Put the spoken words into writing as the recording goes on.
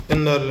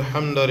إن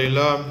الحمد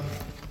لله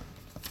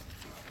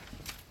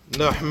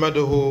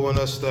نحمده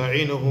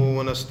ونستعينه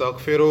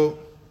ونستغفره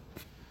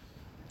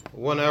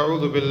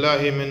ونعوذ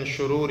بالله من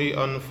شرور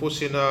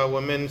أنفسنا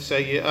ومن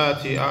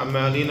سيئات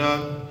أعمالنا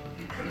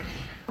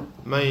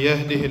من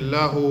يهده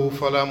الله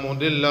فلا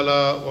مضل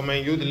له ومن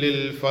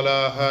يضلل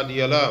فلا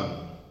هادي له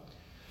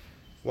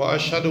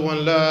وأشهد أن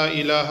لا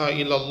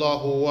إله إلا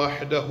الله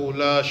وحده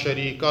لا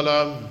شريك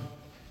له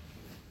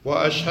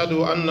وأشهد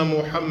أن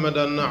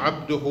محمدا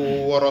عبده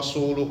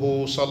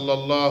ورسوله صلى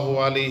الله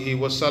عليه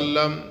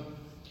وسلم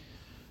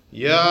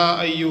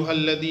يا أيها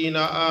الذين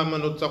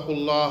آمنوا اتقوا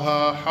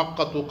الله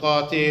حق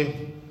تقاته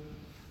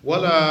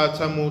ولا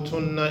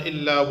تموتن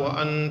إلا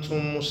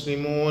وأنتم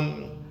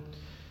مسلمون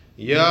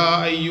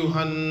يا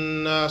أيها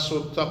الناس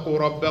اتقوا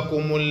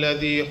ربكم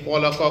الذي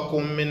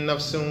خلقكم من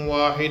نفس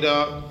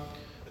واحدة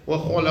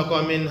وخلق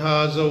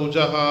منها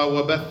زوجها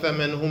وبث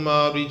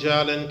منهما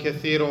رجالا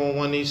كثيرا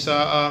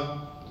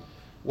ونساء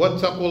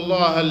واتقوا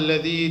الله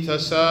الذي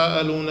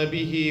تساءلون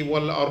به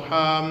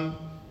والأرحام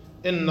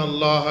إن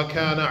الله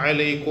كان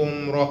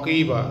عليكم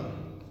رقيبا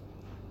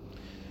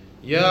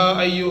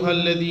يا أيها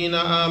الذين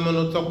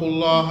آمنوا اتقوا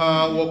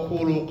الله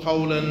وقولوا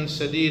قولا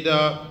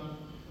سديدا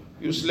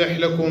يصلح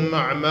لكم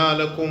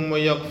أعمالكم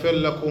ويغفر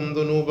لكم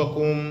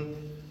ذنوبكم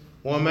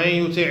ومن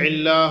يطع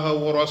الله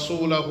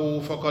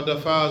ورسوله فقد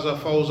فاز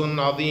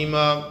فوزا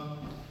عظيما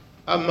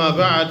أما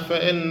بعد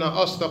فإن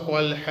أصدق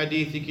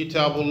الحديث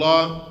كتاب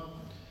الله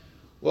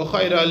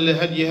وخير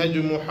الهدي هدي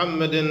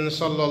محمد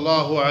صلى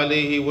الله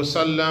عليه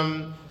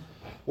وسلم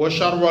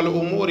وشر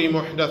الأمور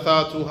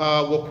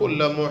محدثاتها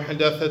وكل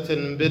محدثة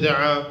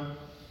بدعة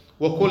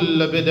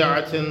وكل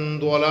بدعة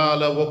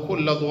ضلالة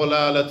وكل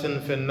ضلالة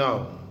في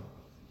النار.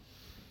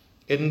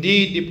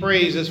 Indeed, the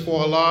praise is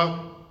for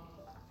Allah.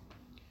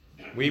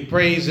 We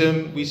praise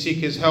Him, we seek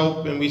His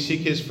help, and we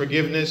seek His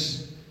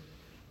forgiveness.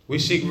 We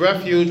seek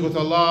refuge with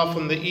Allah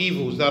from the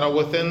evils that are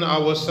within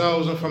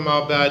ourselves and from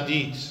our bad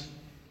deeds.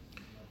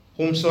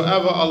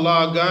 Whomsoever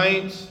Allah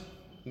guides,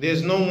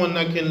 there's no one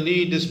that can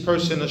lead this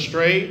person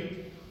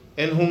astray,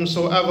 and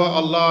whomsoever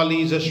Allah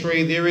leads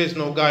astray, there is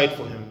no guide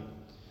for him.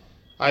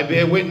 I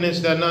bear witness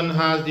that none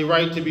has the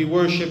right to be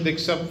worshipped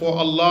except for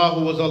Allah,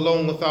 who is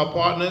alone without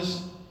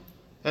partners,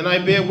 and I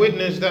bear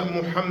witness that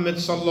Muhammad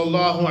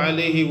sallallahu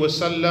alaihi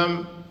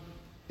wasallam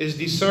is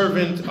the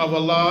servant of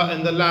Allah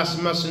and the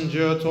last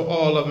messenger to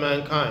all of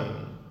mankind.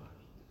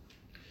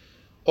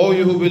 O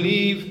you who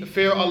believe,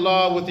 fear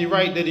Allah with the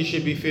right that He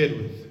should be feared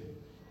with,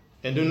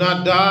 and do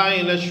not die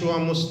unless you are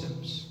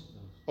Muslims.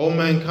 O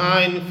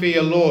mankind,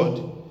 fear your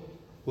Lord,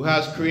 who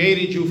has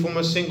created you from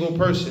a single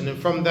person, and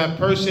from that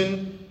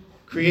person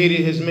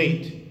created his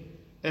mate,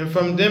 and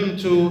from them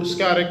two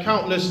scattered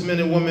countless men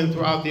and women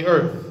throughout the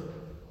earth.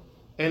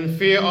 And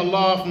fear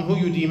Allah, from whom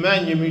you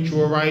demand your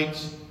mutual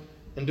rights,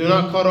 and do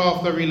not cut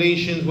off the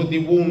relations with the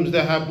wombs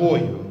that have bore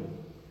you.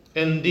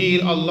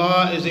 Indeed,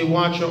 Allah is a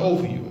watcher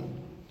over you.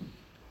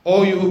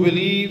 O you who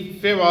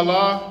believe, fear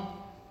Allah,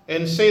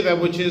 and say that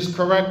which is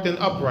correct and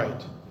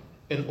upright,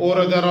 in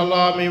order that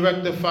Allah may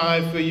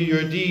rectify for you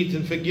your deeds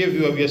and forgive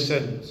you of your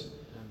sins.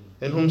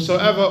 And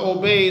whomsoever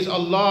obeys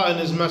Allah and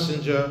His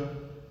Messenger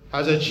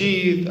has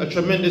achieved a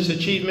tremendous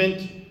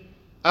achievement.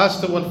 As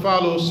to what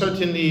follows,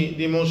 certainly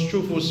the most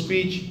truthful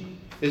speech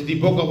is the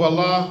Book of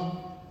Allah,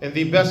 and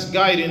the best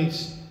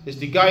guidance is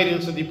the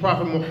guidance of the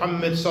Prophet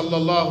Muhammad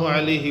sallallahu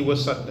alaihi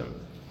wasallam.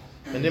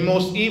 And the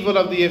most evil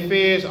of the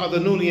affairs are the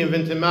newly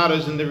invented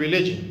matters in the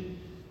religion.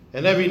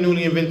 And every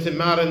newly invented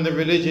matter in the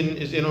religion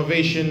is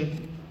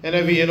innovation, and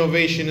every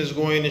innovation is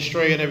going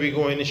astray, and every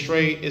going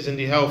astray is in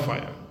the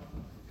hellfire.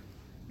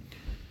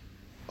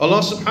 Allah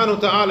subhanahu wa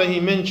ta'ala, He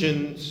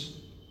mentions,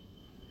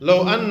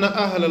 لو أن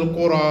أهل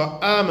القرى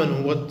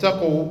آمنوا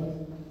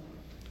واتقوا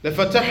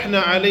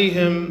لفتحنا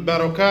عليهم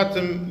بركات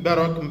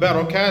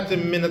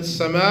من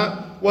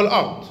السماء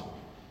والأرض.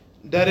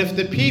 That if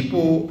the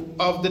people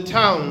of the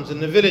towns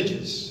and the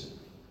villages,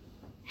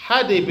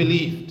 had they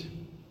believed,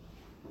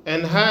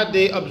 and had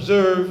they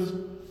observed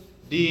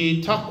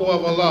the taqwa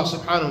of Allah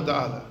subhanahu wa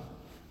ta'ala,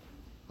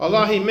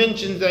 Allah, He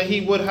mentions that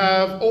He would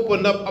have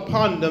opened up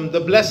upon them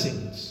the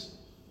blessings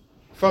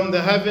from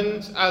the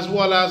heavens as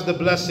well as the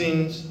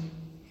blessings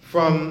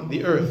from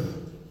the earth.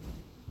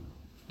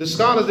 The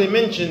scholars, they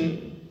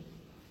mention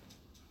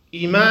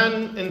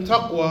Iman and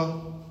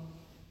taqwa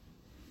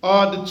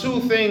are the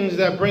two things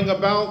that bring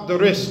about the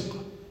rizq,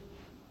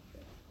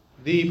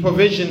 the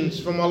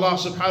provisions from Allah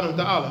subhanahu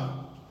wa ta'ala.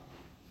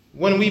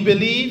 When we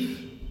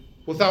believe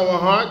with our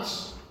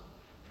hearts,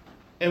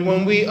 and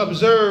when we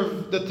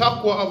observe the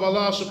taqwa of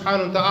Allah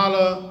subhanahu wa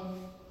ta'ala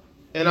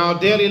in our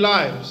daily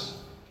lives,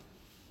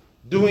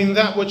 doing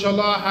that which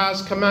Allah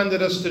has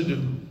commanded us to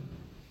do,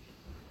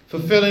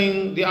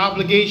 fulfilling the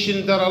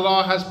obligations that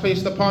Allah has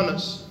placed upon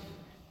us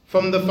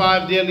from the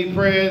 5 daily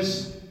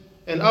prayers,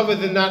 and other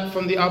than that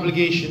from the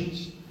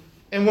obligations.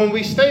 And when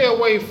we stay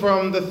away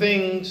from the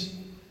things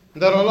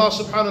that Allah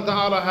subhanahu wa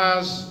ta'ala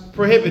has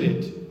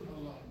prohibited,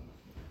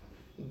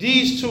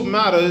 these two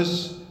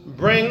matters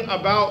bring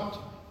about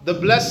the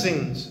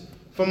blessings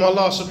from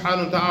Allah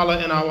subhanahu wa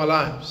ta'ala in our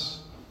lives.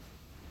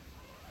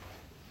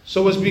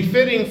 So it's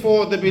befitting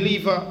for the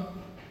believer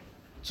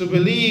to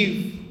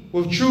believe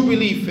with true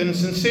belief and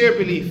sincere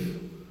belief.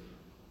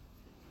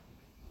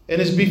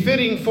 And it's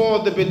befitting for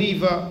the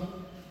believer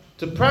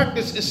to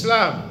practice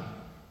Islam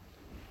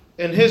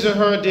in his or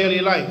her daily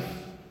life.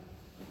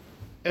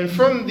 And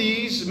from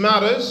these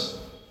matters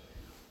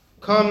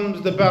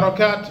comes the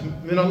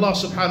barakat min Allah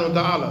subhanahu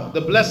wa ta'ala,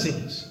 the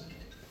blessings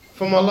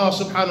from Allah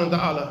subhanahu wa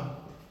ta'ala.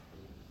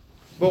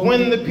 But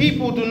when the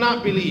people do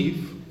not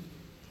believe,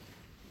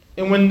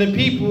 and when the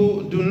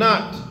people do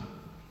not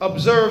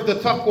observe the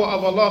taqwa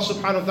of Allah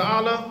subhanahu wa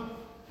ta'ala,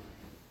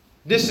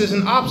 this is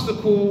an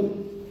obstacle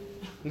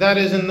that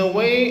is in the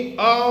way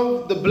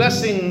of the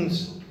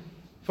blessings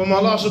from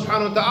Allah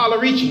subhanahu wa ta'ala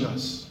reaching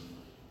us.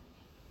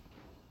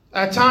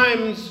 At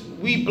times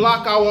we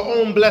block our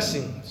own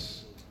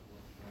blessings.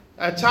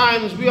 At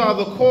times we are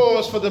the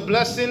cause for the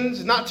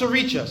blessings not to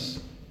reach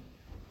us,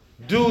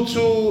 due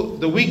to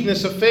the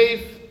weakness of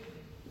faith,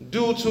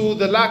 due to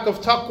the lack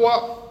of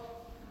taqwa.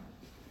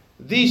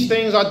 These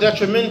things are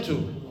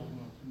detrimental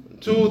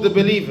to the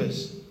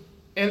believers.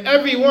 And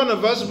every one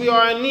of us, we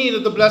are in need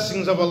of the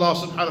blessings of Allah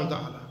subhanahu wa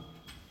ta'ala.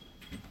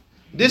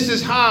 This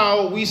is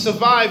how we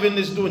survive in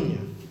this dunya,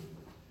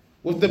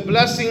 with the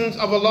blessings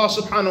of Allah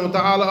subhanahu wa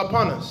ta'ala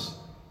upon us.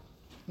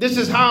 This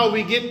is how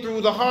we get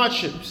through the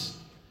hardships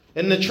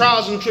and the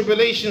trials and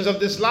tribulations of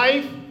this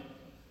life,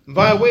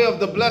 by way of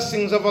the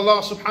blessings of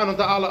Allah subhanahu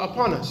wa ta'ala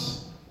upon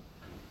us.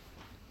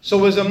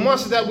 So it's a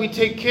must that we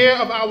take care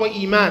of our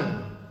iman.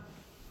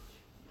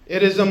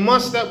 It is a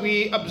must that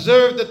we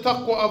observe the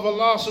taqwa of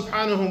Allah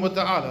subhanahu wa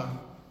ta'ala.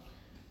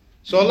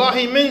 So Allah,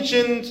 He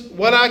mentioned,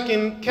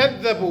 وَلَكِنْ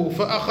كَذَّبُوا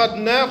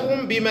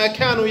فَأَخَذْنَاهُمْ بِمَا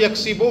كَانُوا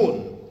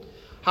يَكْسِبُونَ.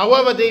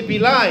 However, they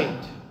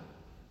belied,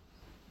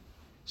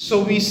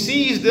 so we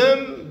seized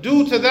them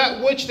due to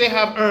that which they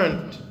have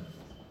earned.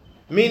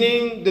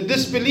 Meaning the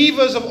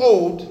disbelievers of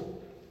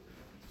old,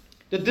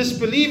 the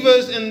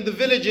disbelievers in the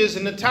villages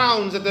and the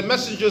towns that the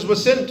messengers were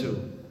sent to,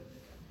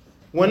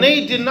 when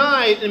they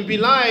denied and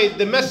belied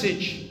the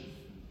message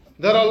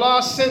that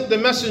Allah sent the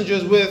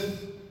messengers with,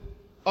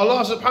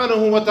 Allah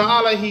subhanahu wa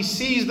ta'ala, He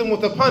seized them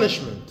with a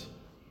punishment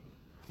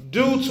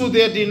due to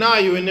their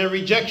denial and their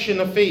rejection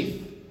of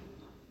faith,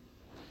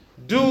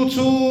 due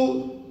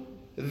to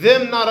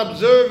them not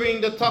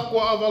observing the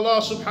taqwa of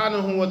Allah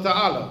subhanahu wa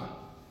ta'ala.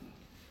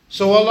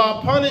 So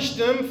Allah punished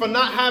them for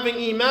not having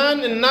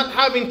iman and not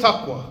having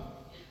taqwa.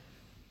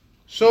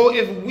 So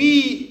if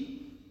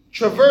we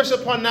traverse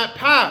upon that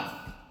path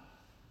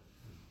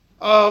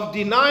of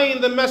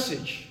denying the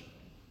message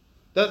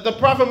that the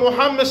Prophet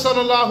Muhammad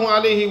sallallahu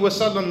alaihi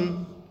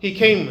wasallam he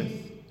came with,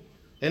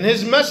 and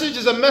his message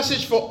is a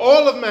message for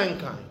all of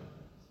mankind.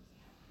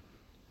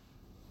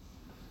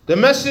 The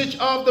message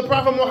of the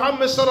Prophet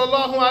Muhammad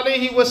sallallahu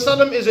alaihi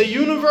wasallam is a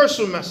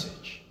universal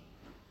message.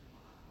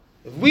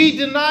 If we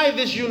deny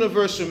this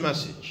universal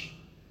message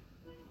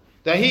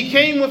that he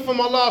came with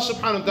from Allah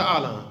subhanahu wa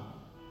ta'ala,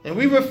 and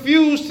we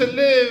refuse to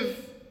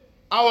live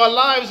our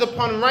lives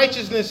upon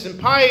righteousness and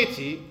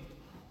piety,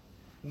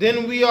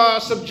 then we are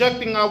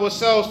subjecting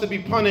ourselves to be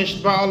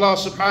punished by Allah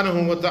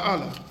subhanahu wa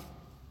ta'ala.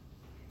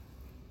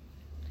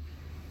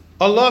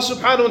 Allah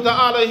subhanahu wa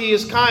ta'ala, He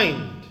is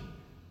kind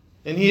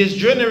and He is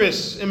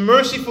generous and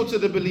merciful to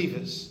the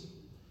believers.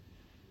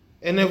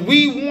 And if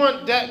we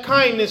want that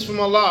kindness from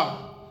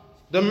Allah,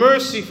 the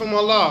mercy from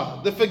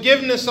Allah, the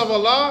forgiveness of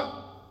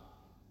Allah,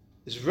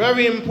 it's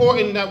very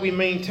important that we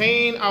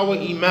maintain our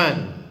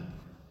iman.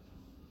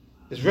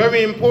 It's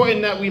very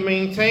important that we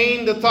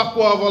maintain the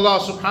taqwa of Allah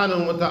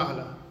subhanahu wa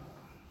ta'ala.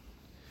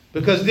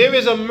 Because there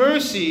is a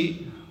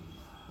mercy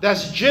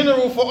that's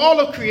general for all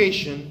of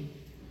creation,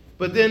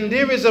 but then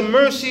there is a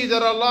mercy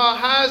that Allah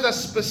has that's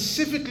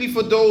specifically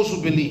for those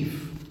who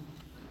believe.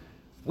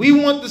 We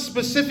want the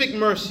specific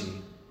mercy.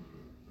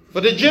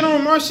 For the general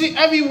mercy,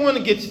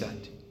 everyone gets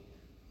that.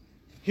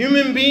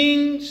 Human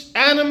beings,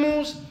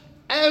 animals,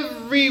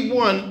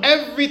 everyone,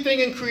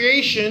 everything in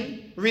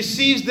creation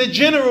receives the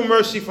general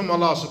mercy from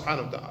Allah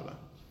subhanahu wa ta'ala.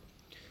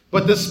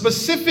 But the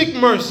specific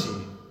mercy,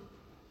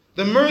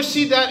 the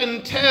mercy that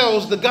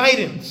entails the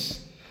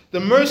guidance, the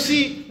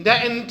mercy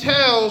that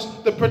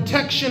entails the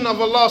protection of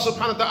Allah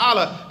subhanahu wa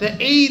ta'ala, the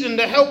aid and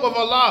the help of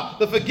Allah,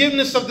 the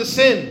forgiveness of the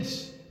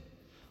sins,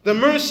 the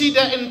mercy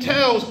that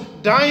entails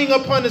dying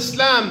upon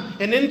Islam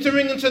and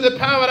entering into the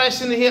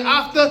paradise in the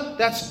hereafter,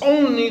 that's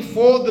only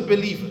for the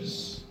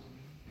believers.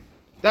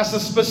 That's a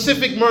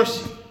specific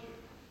mercy.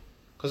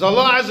 Because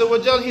Allah Azza wa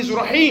Jal, He's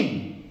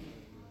Rahim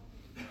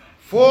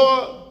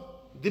for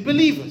the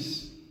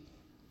believers.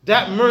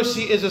 That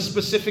mercy is a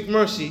specific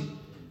mercy.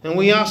 And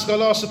we ask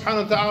Allah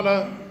subhanahu wa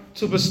ta'ala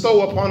to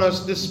bestow upon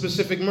us this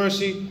specific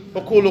mercy.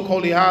 وَقُولُوا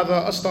قَوْلِي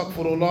هَذَا أَسْتَغْفِرُ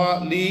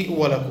اللَّهَ لِي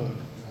وَلَكُمْ.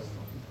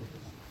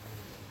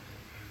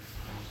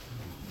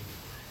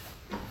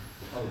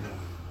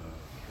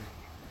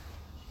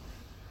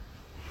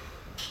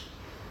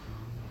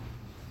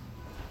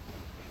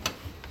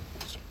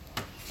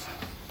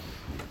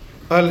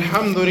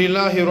 الحمد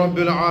لله رب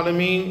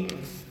العالمين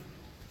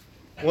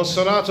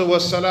والصلاة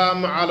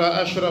والسلام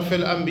على أشرف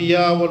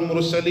الأنبياء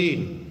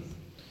والمرسلين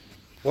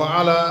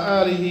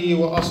وعلى آله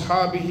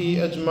وأصحابه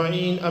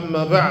أجمعين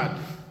أما بعد.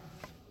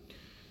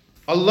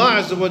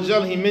 Allah Azza wa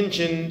Jal, He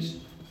mentions,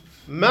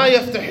 ما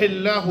يفتح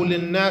الله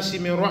للناس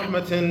من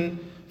رحمة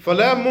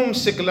فلا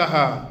ممسك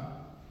لها.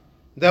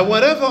 That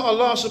whatever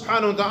Allah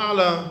subhanahu wa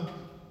ta'ala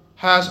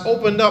has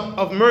opened up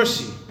of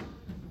mercy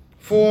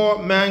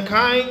for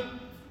mankind,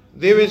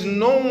 there is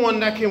no one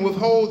that can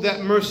withhold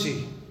that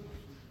mercy.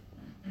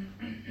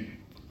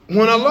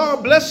 When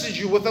Allah blesses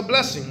you with a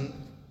blessing,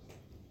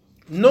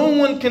 no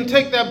one can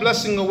take that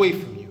blessing away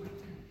from you.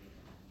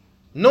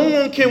 No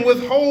one can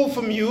withhold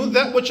from you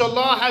that which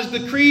Allah has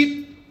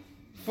decreed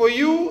for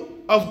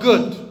you of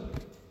good.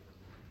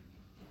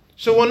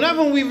 So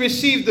whenever we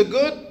receive the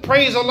good,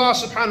 praise Allah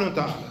subhanahu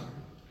wa ta'ala.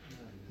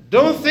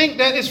 Don't think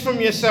that it's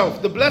from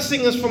yourself. The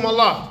blessing is from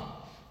Allah.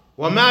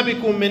 وَمَا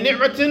بِكُم مِّن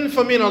نِعْمَةٍ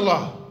فَمِنَ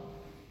اللَّهِ.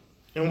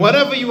 And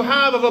whatever you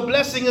have of a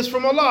blessing is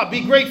from Allah.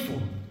 Be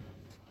grateful.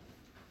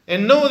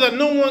 And know that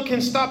no one can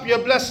stop your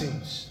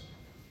blessings.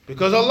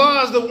 Because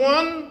Allah is the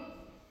one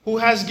who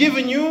has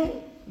given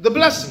you the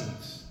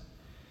blessings.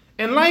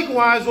 And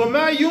likewise,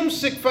 وَمَا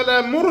يُمْسِكْ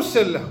فَلَا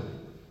مُرْسِلَ لَهُ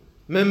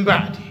مِن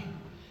بَعْدِهِ.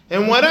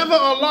 And whatever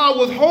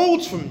Allah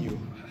withholds from you,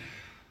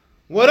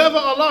 whatever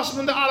Allah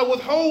subhanahu wa ta'ala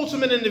withholds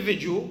from an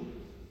individual,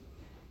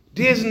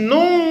 there's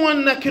no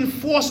one that can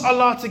force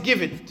Allah to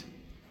give it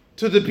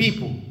to the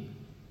people.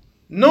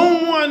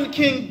 No one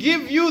can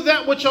give you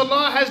that which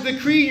Allah has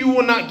decreed you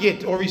will not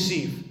get or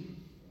receive.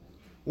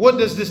 What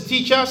does this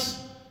teach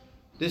us?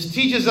 This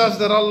teaches us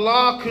that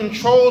Allah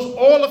controls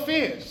all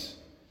affairs.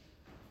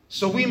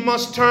 So we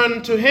must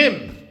turn to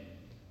Him.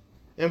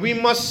 And we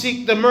must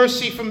seek the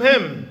mercy from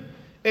Him.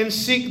 And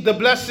seek the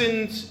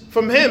blessings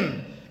from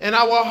Him. And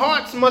our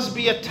hearts must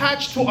be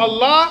attached to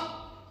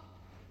Allah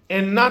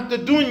and not the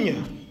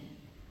dunya.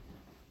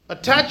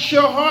 Attach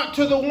your heart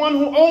to the one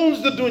who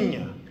owns the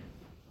dunya,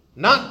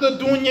 not the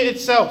dunya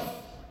itself.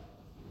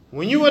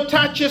 When you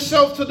attach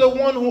yourself to the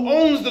one who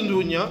owns the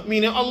dunya,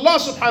 meaning Allah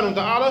subhanahu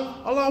wa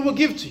ta'ala, Allah will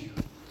give to you.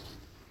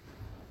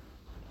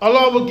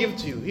 Allah will give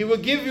to you. He will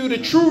give you the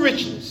true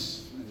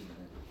richness.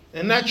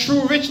 And that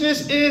true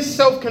richness is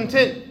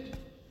self-content.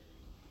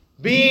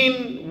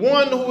 Being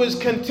one who is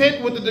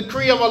content with the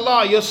decree of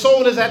Allah, your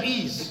soul is at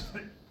ease.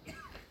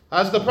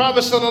 As the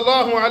Prophet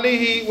sallallahu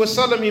alaihi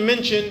wasallam, he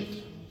mentioned,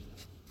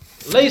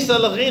 ليس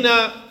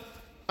الغنى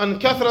عن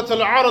كثرة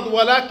العرض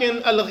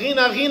ولكن الغنى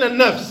غنى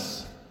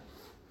النفس.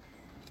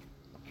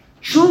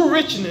 True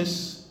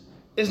richness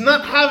is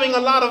not having a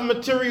lot of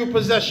material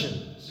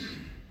possessions,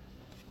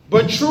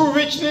 but true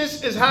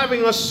richness is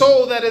having a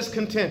soul that is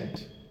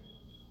content.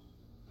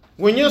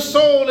 When your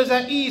soul is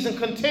at ease and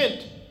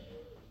content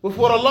with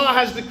what Allah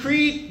has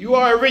decreed, you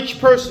are a rich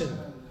person.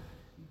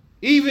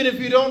 Even if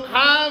you don't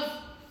have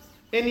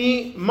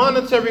any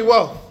monetary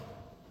wealth,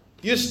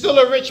 you're still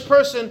a rich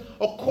person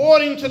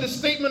according to the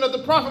statement of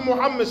the Prophet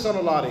Muhammad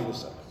sallallahu alaihi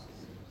wasallam.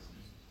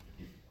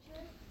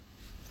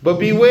 But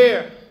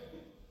beware.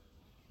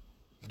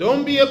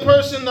 Don't be a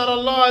person that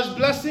Allah is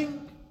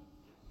blessing,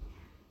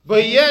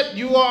 but yet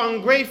you are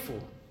ungrateful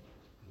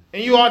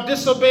and you are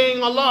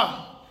disobeying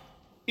Allah,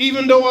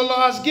 even though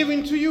Allah is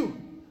giving to you.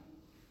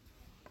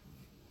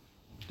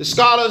 The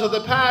scholars of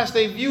the past,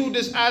 they viewed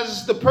this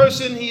as the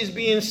person he is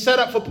being set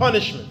up for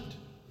punishment.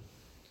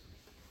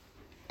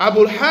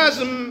 Abu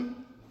Hazm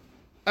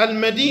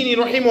al-Madini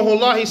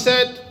rahimahullah, he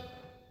said,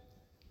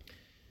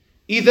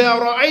 إِذَا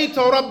رَأَيْتَ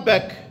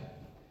رَبَّكَ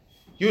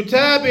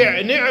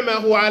يُتَابِعْ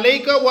نِعْمَهُ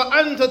عَلَيْكَ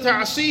وَأَنْتَ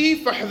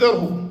تَعْصِيهِ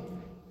فَاحْذَرْهُ.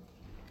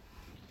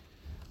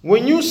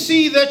 When you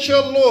see that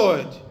your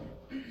Lord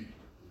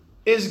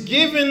is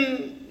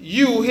giving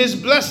you His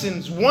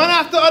blessings one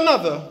after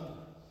another,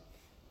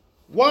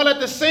 while at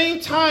the same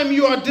time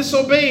you are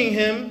disobeying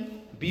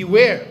Him,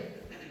 beware.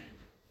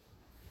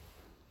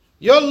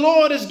 Your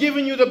Lord is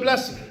giving you the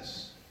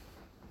blessings,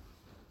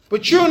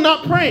 but you're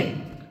not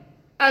praying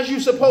as you're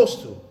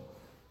supposed to.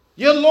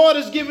 Your Lord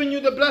is giving you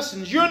the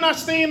blessings. You're not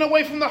staying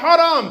away from the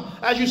haram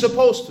as you're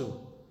supposed to.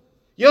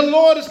 Your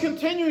Lord is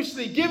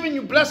continuously giving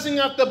you blessing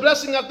after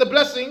blessing after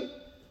blessing.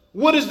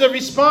 What is the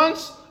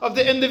response of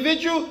the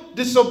individual?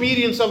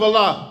 Disobedience of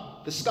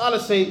Allah. The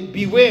scholars say,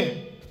 beware.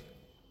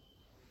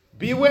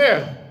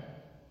 Beware.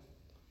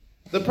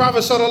 The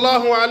Prophet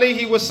sallallahu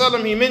alaihi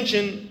wasallam, he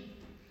mentioned,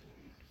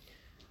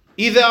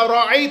 إِذَا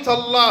رَأَيْتَ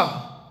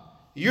اللَّهِ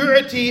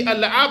يُعْتِي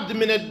الْعَبْدِ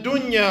مِنَ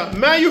الدُّنْيَا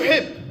مَا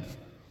يُحِبُّ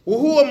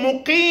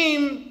وَهُوَ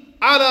مُقِيمٌ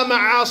عَلَى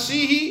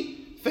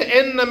مَعَاصِيهِ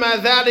فَإِنَّمَا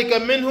ذَلِكَ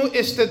مِنْهُ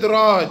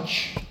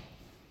إِسْتِدْرَاجٌ.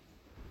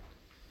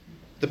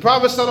 The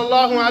Prophet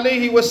sallallahu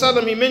alaihi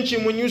wasallam, he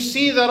mentioned, when you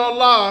see that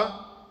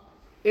Allah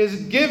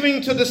is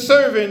giving to the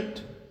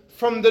servant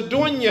from the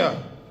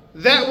dunya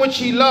that which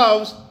he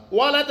loves,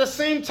 while at the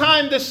same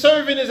time the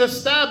servant is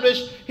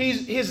established,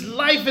 his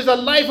life is a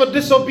life of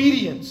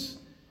disobedience.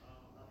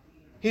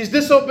 He's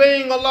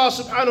disobeying Allah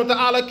subhanahu wa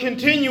ta'ala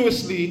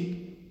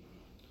continuously.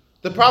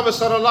 The Prophet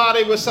sallallahu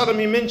alaihi wasallam,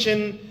 he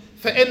mentioned,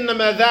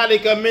 فَإِنَّمَا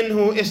ذَلِكَ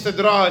مِنْهُ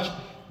إِسْتِدْرَاجٌ.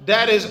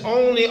 That is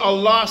only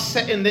Allah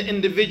setting the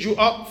individual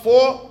up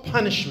for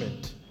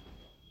punishment.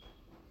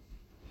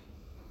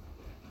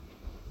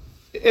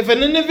 If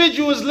an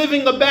individual is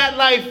living a bad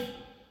life,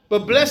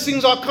 but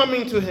blessings are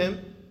coming to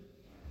him,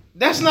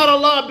 that's not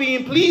Allah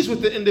being pleased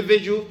with the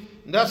individual.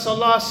 That's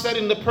Allah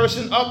setting the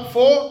person up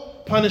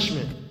for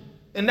punishment.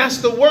 And that's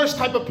the worst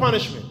type of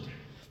punishment.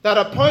 That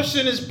a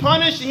person is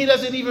punished and he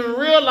doesn't even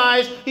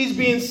realize he's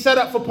being set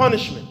up for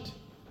punishment.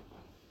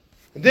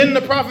 And then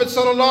the Prophet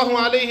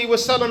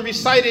ﷺ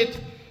recited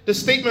the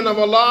statement of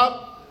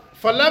Allah,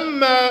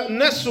 فَلَمَّا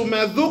نَسُوا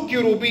مَا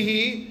ذُكِّرُوا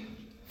بِهِ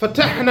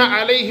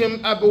فَتَحْنَا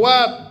عَلَيْهِمْ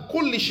أَبْوَابَ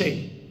كُلِّ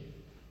شَيْءٍ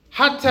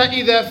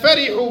حَتَّى إِذَا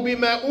فَرِحُوا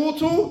بِمَا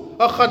أُوتُوا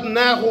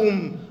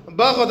أَخَذْنَاهُمْ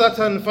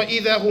بَغْضَةً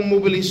فَإِذَا هُمْ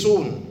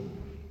مُبْلِسُونَ.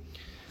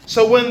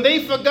 So when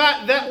they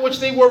forgot that which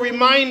they were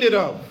reminded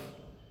of,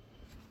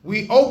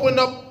 we opened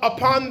up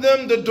upon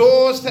them the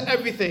doors to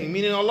everything.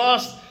 Meaning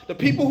Allah, the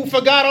people who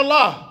forgot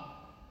Allah,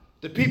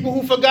 the people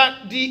who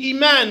forgot the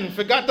Iman,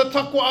 forgot the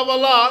taqwa of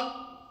Allah,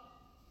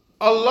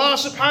 Allah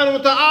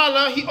subhanahu wa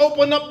ta'ala, He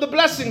opened up the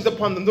blessings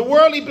upon them, the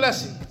worldly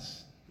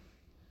blessings.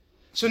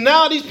 So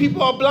now these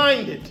people are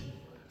blinded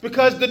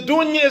because the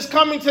dunya is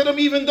coming to them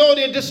even though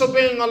they're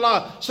disobeying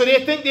Allah. So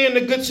they think they're in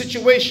a good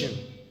situation.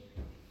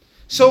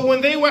 So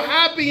when they were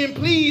happy and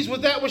pleased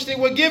with that which they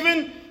were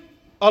given,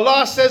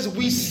 Allah says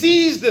we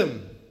seized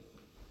them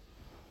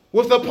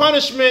with a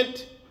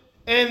punishment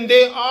and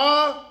they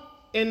are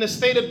in the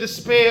state of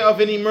despair of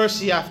any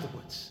mercy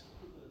afterwards.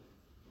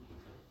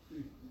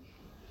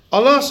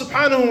 Allah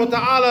subhanahu wa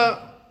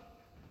ta'ala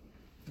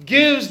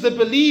gives the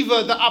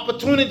believer the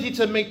opportunity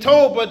to make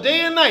tawbah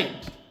day and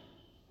night.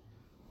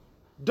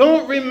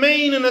 Don't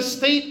remain in a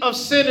state of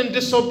sin and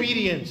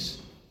disobedience.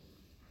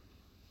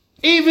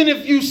 Even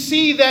if you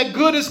see that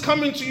good is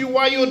coming to you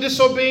while you're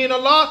disobeying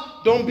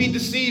Allah, don't be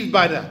deceived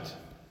by that.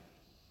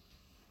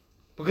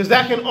 Because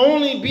that can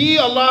only be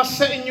Allah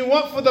setting you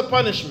up for the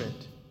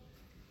punishment.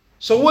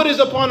 So what is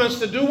upon us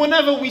to do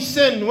whenever we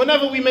sin,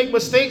 whenever we make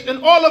mistakes,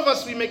 and all of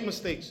us we make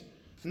mistakes.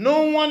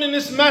 No one in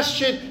this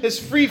masjid is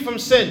free from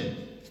sin.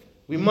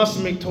 We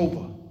must make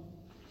tawbah.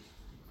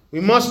 We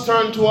must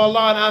turn to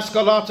Allah and ask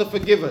Allah to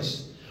forgive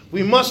us.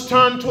 We must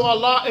turn to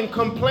Allah and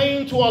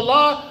complain to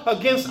Allah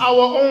against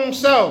our own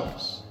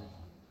selves.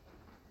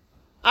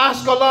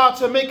 Ask Allah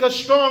to make us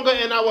stronger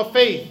in our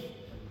faith.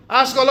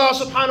 Ask Allah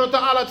subhanahu wa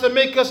ta'ala to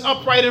make us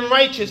upright and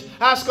righteous.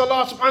 Ask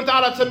Allah subhanahu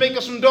wa ta'ala to make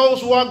us from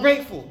those who are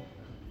grateful.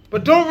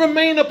 But don't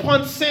remain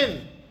upon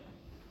sin.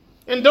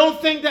 And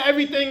don't think that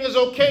everything is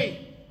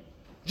okay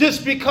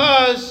just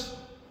because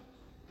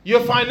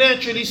you're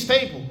financially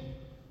stable.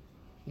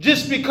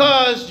 Just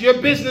because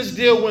your business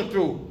deal went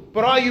through.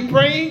 But are you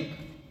praying?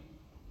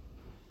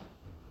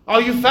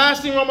 Are you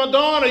fasting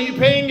Ramadan? Are you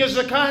paying your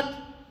zakat?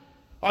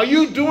 Are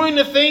you doing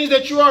the things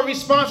that you are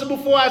responsible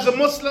for as a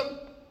Muslim?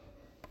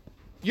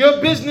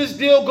 Your business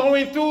deal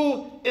going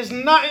through is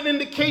not an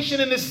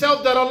indication in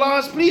itself that Allah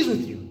is pleased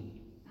with you.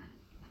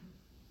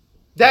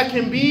 That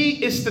can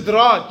be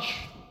istidraj.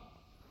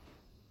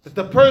 That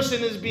the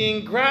person is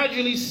being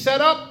gradually set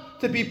up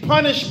to be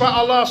punished by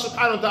Allah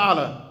subhanahu wa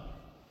ta'ala.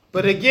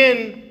 But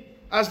again,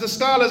 as the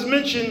scholars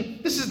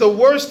mentioned, this is the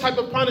worst type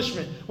of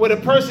punishment, where the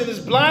person is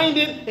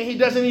blinded and he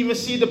doesn't even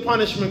see the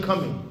punishment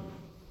coming.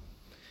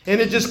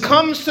 And it just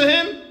comes to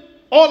him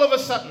all of a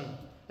sudden.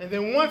 And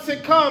then once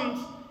it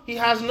comes, he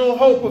has no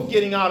hope of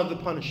getting out of the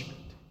punishment.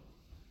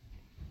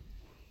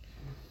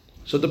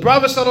 So the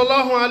Prophet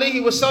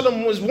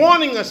ﷺ was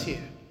warning us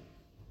here.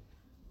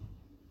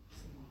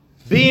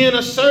 Being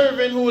a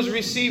servant who is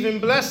receiving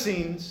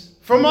blessings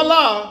from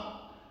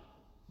Allah,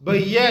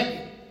 but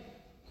yet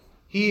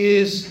he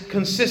is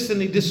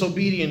consistently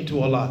disobedient to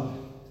Allah.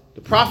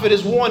 The Prophet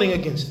is warning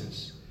against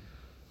this.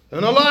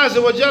 And Allah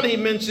Azza wa Jalla, He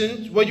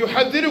mentions,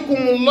 وَيُحَذِّرُكُمُ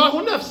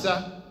اللَّهُ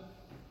نَفْسَهُ.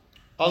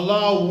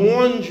 Allah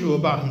warns you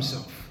about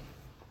Himself.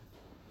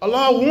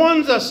 Allah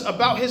warns us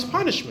about His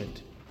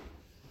punishment.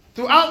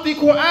 Throughout the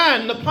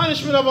Quran, the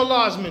punishment of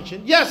Allah is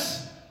mentioned.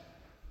 Yes,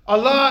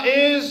 Allah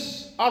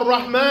is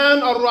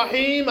Ar-Rahman,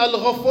 Ar-Rahim,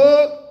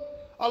 Al-Ghafur.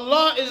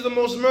 Allah is the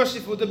most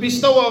merciful, the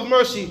bestower of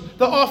mercy,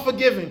 the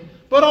all-forgiving.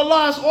 But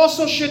Allah is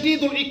also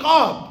Shadidul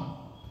Iqab.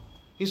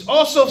 He's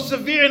also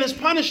severe in His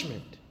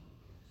punishment.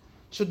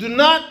 So do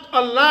not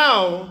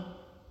allow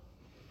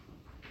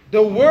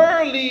the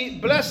worldly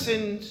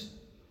blessings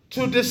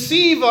to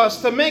deceive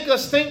us, to make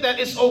us think that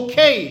it's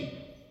okay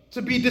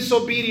to be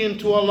disobedient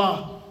to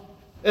Allah.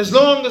 As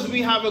long as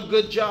we have a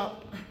good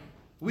job,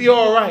 we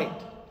all right.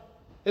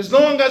 As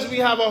long as we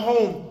have a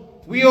home,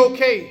 we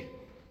okay.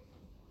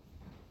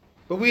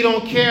 But we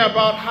don't care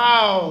about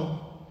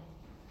how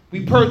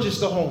we purchase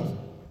the home.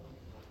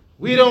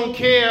 We don't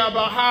care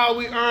about how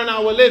we earn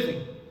our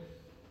living.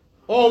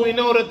 All we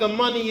know that the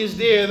money is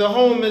there, the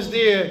home is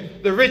there,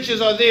 the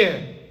riches are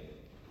there.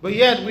 But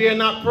yet we are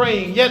not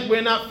praying, yet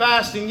we're not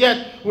fasting,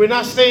 yet we're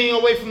not staying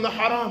away from the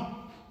haram.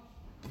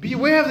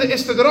 Beware of the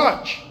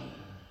istidraj.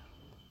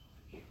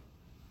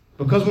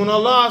 Because when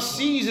Allah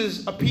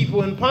seizes a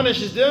people and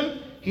punishes them,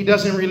 He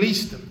doesn't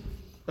release them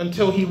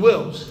until He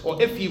wills,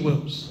 or if He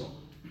wills.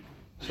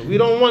 So we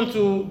don't want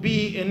to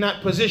be in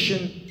that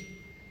position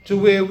to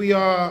where we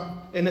are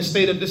in a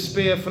state of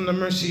despair from the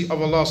mercy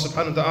of Allah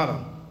subhanahu wa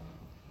ta'ala.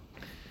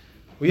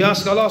 We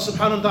ask Allah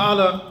subhanahu wa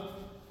ta'ala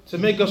to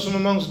make us from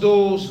amongst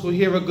those who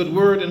hear a good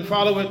word and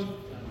follow it.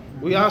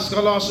 We ask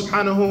Allah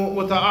subhanahu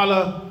wa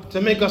ta'ala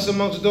to make us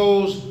amongst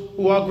those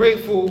who are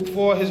grateful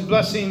for His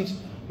blessings.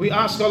 We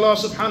ask Allah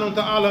subhanahu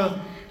wa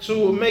ta'ala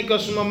to make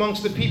us from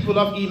amongst the people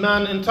of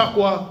Iman and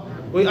Taqwa.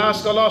 We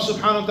ask Allah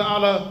subhanahu wa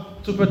ta'ala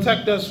to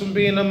protect us from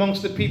being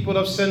amongst the people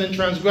of sin and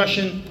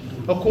transgression.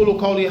 أقول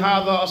قولي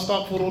هذا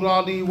أستغفر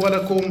الله لي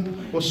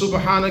ولكم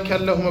وسبحانك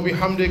اللهم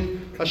وبحمدك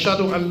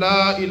أشهد أن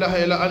لا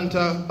إله إلا أنت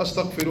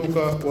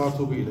أستغفرك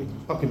وأتوب إليك.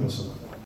 أقم الصلاة.